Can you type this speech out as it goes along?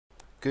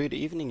Good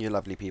evening, you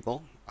lovely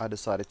people. I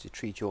decided to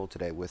treat you all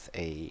today with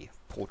a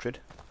portrait.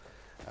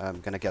 I'm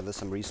going to gather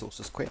some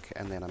resources quick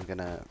and then I'm going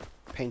to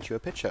paint you a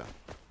picture,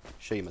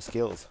 show you my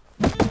skills.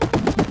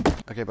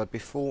 Okay, but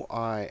before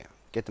I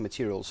get the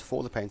materials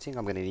for the painting,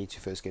 I'm going to need to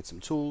first get some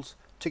tools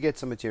to get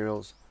some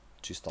materials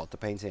to start the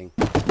painting.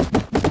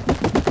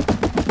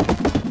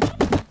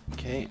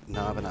 Okay,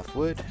 now I have enough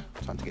wood,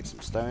 time to get some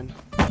stone.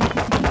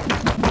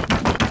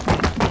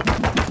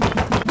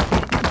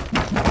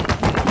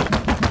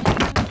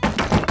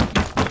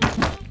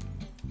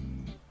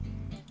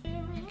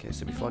 Okay,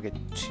 so before I get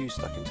too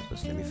stuck into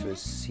this, let me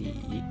first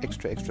see.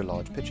 Extra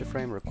large picture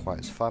frame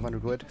requires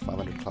 500 wood,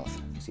 500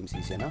 cloth. Seems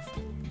easy enough.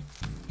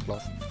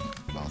 Cloth.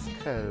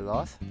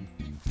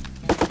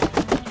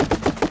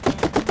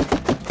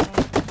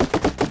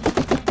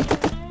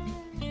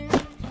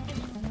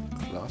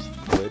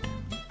 Wood,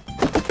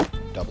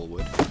 double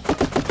wood.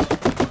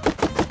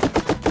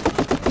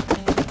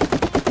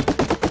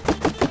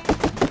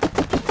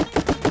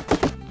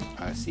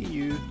 I see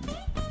you.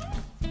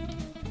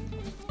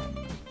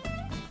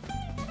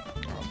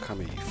 Oh, come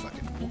here, you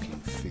fucking walking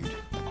food.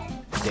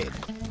 Dead.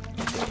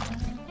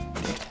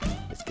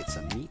 Let's get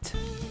some meat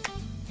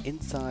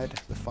inside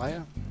the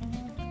fire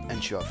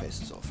and chew our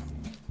faces off.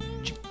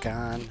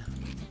 Chicken.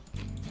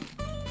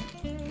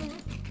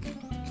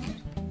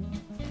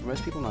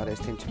 Most people nowadays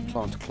tend to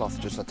plant cloth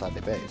just outside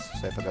their base,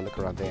 so if I go look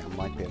around there, I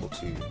might be able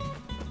to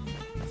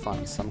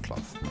find some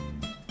cloth.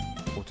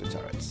 Auto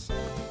turrets.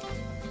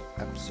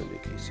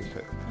 Absolutely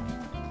superb.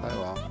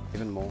 Oh wow,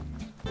 even more.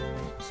 I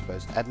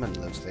suppose admin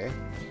lives there.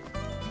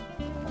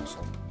 Also.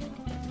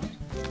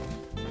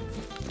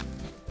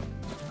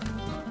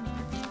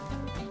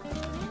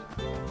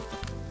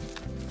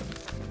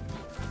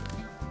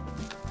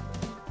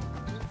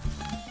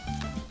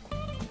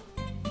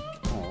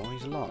 Oh,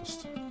 he's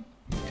lost.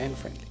 And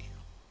friendly.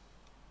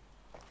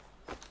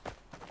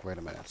 Wait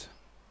a minute.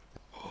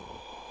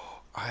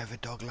 Oh, I have a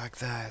dog like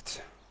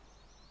that.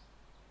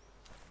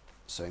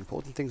 So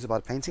important things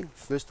about painting.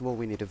 First of all,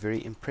 we need a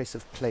very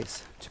impressive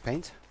place to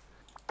paint.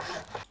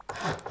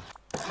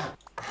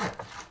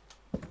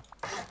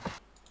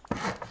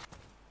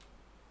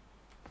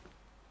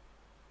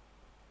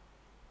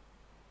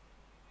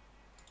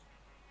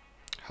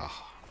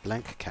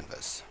 Blank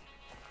canvas.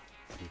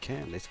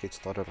 Okay, let's get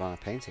started on our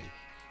painting.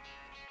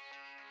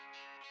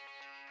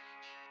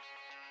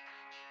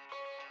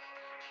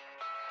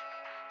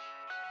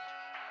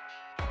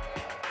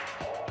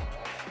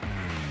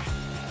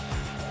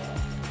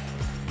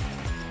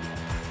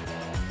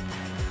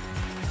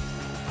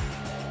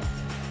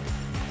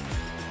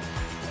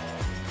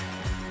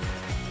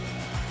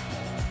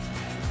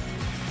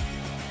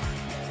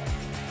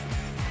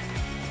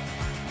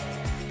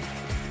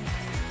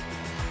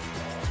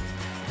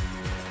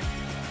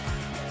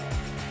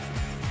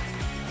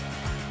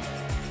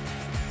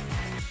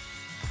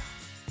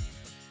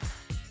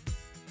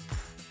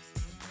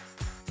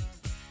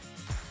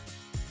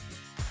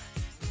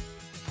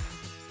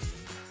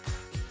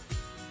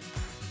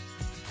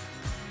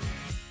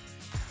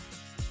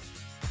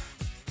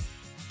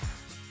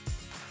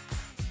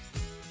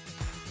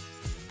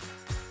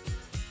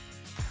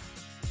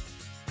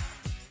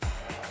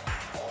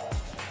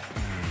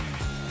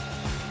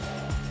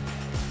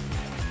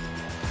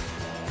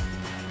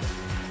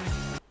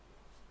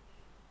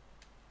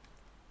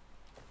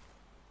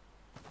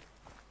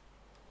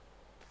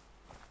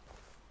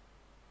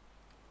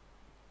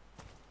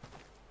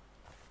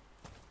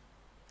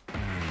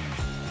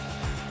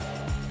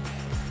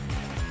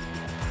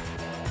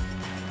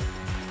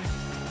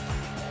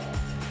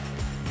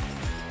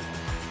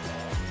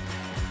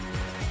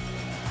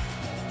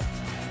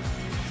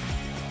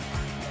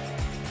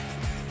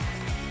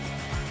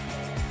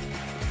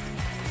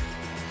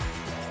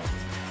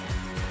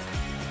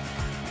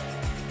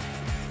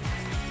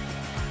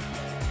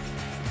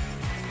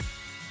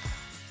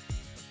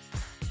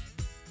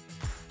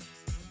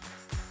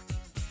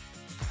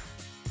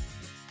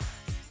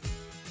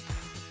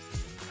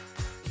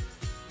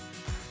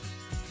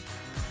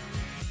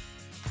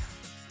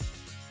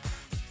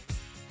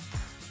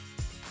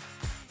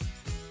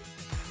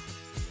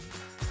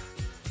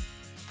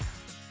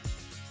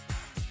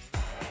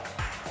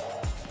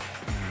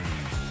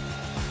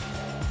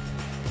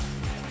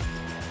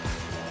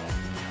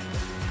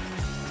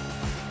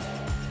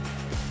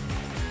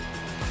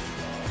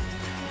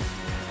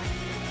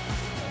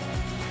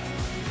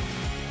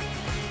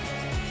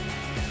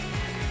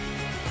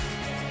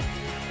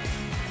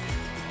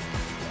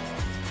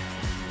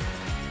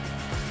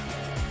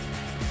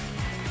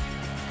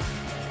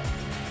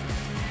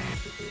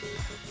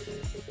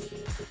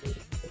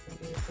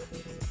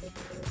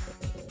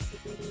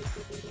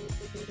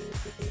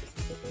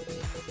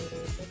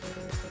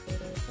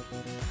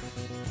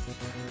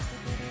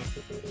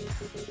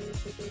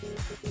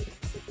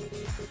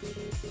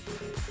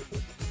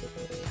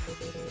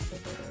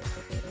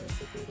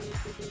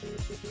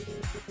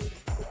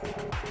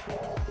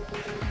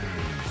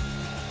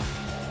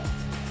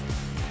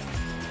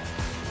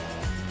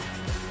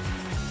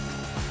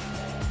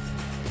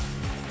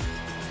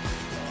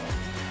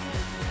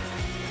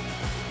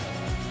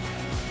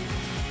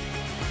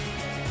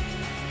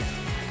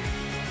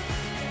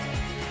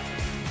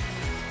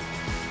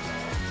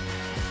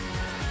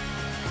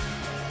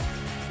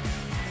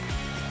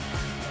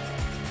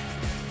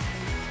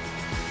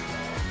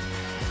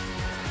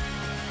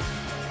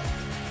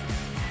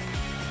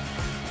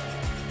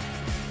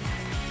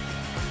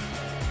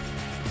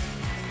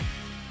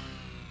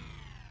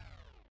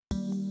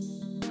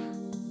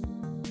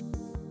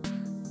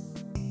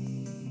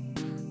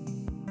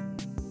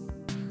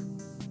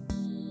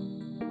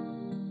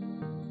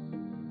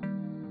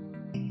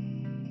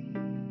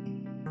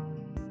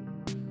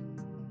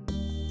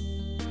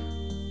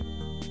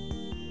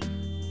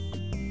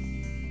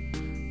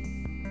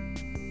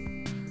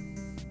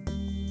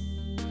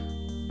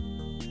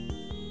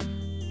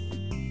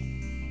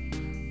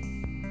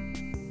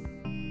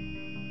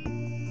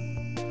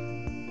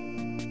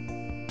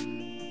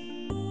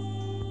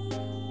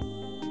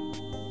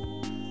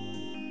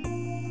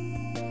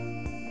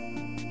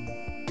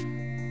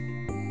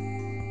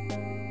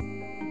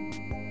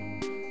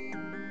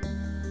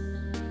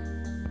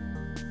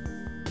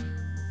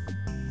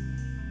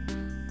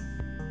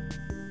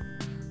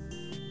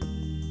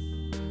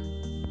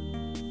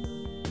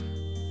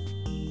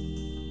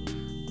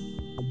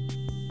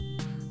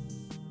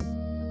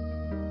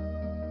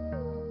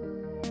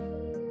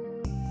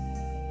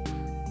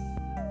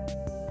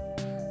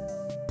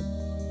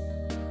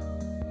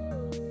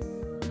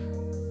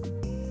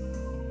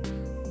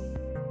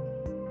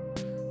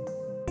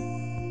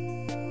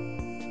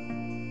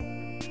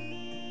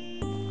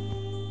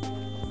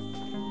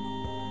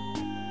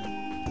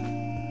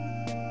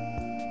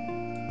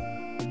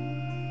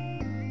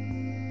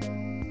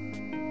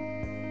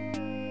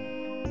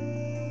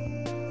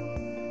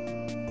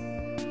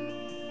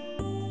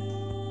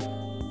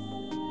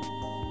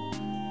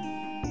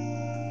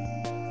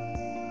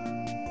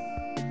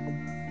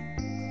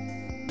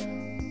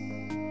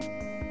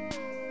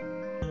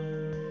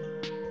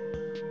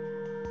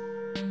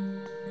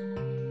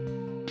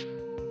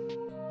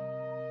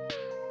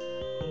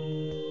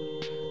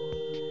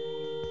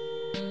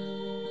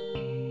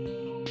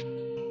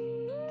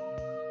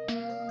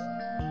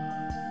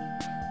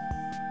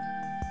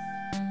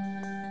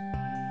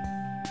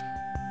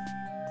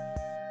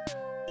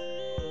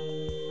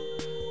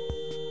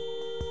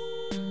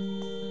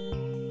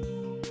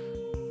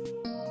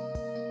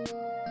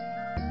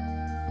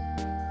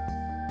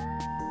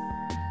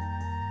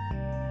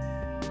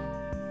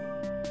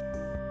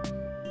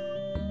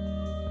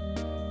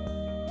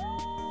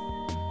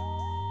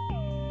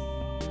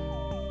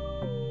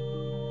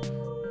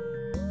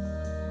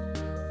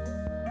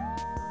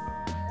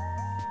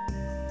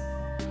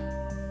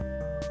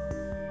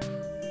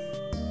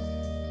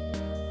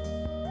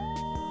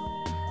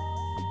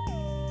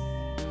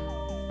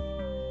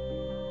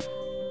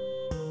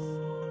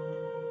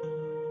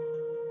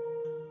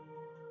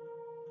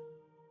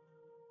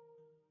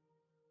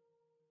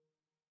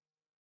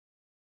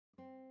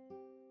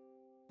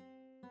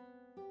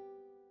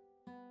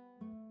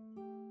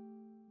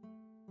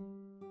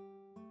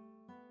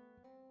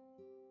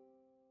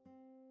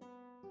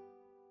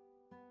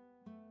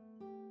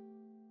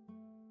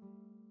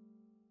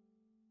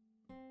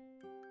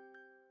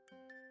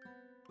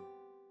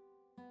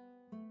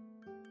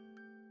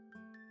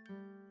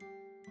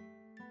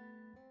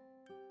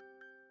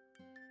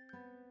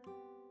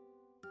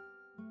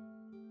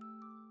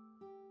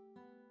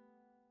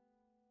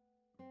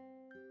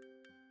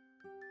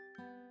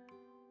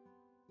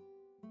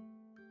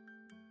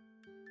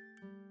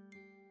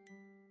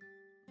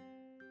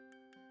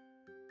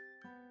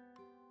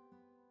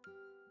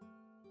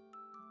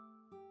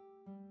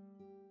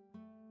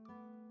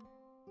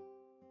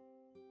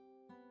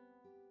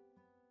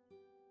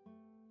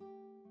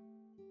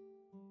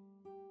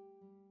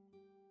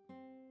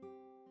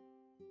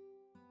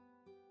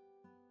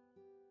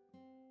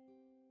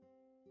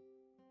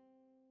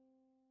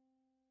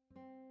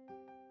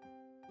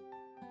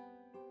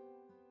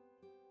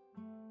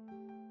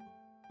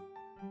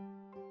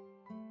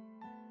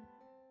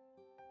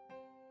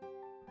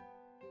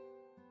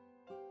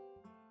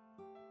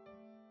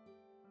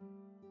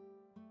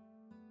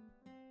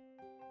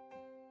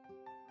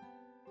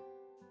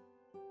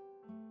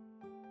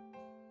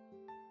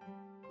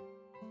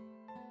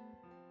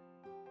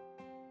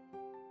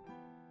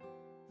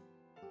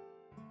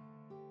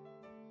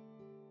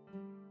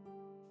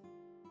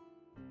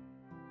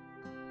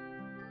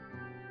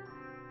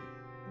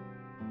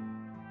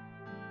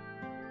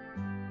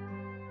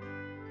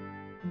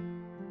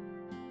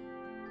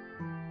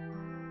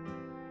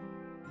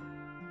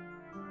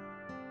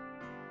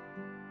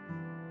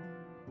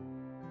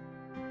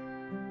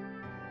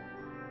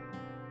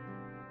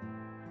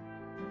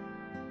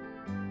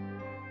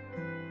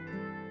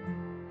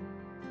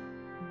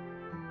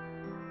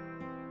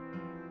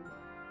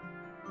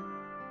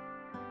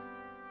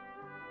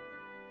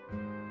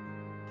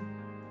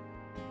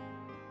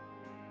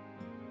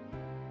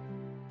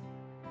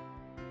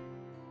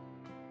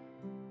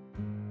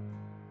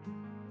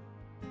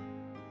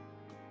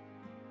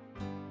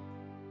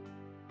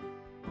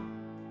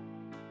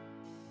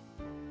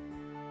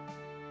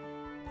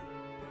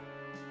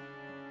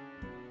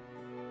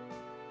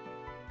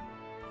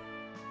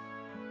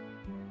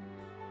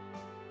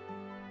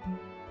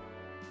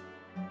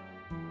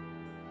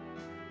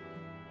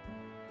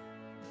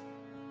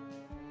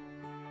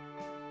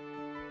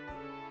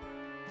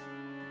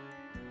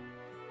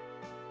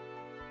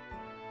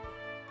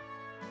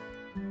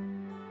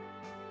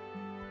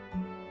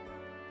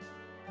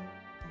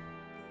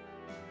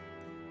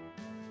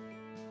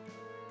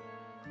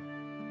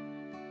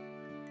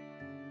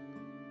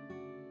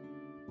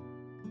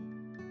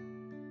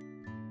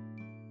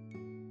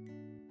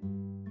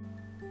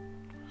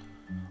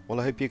 Well,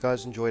 I hope you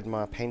guys enjoyed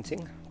my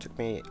painting. Took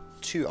me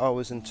 2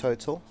 hours in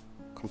total.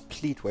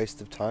 Complete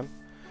waste of time.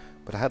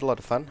 But I had a lot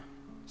of fun.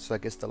 So I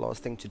guess the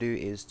last thing to do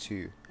is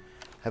to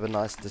have a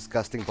nice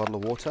disgusting bottle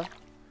of water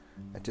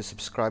and to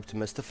subscribe to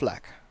Mr.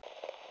 Flak.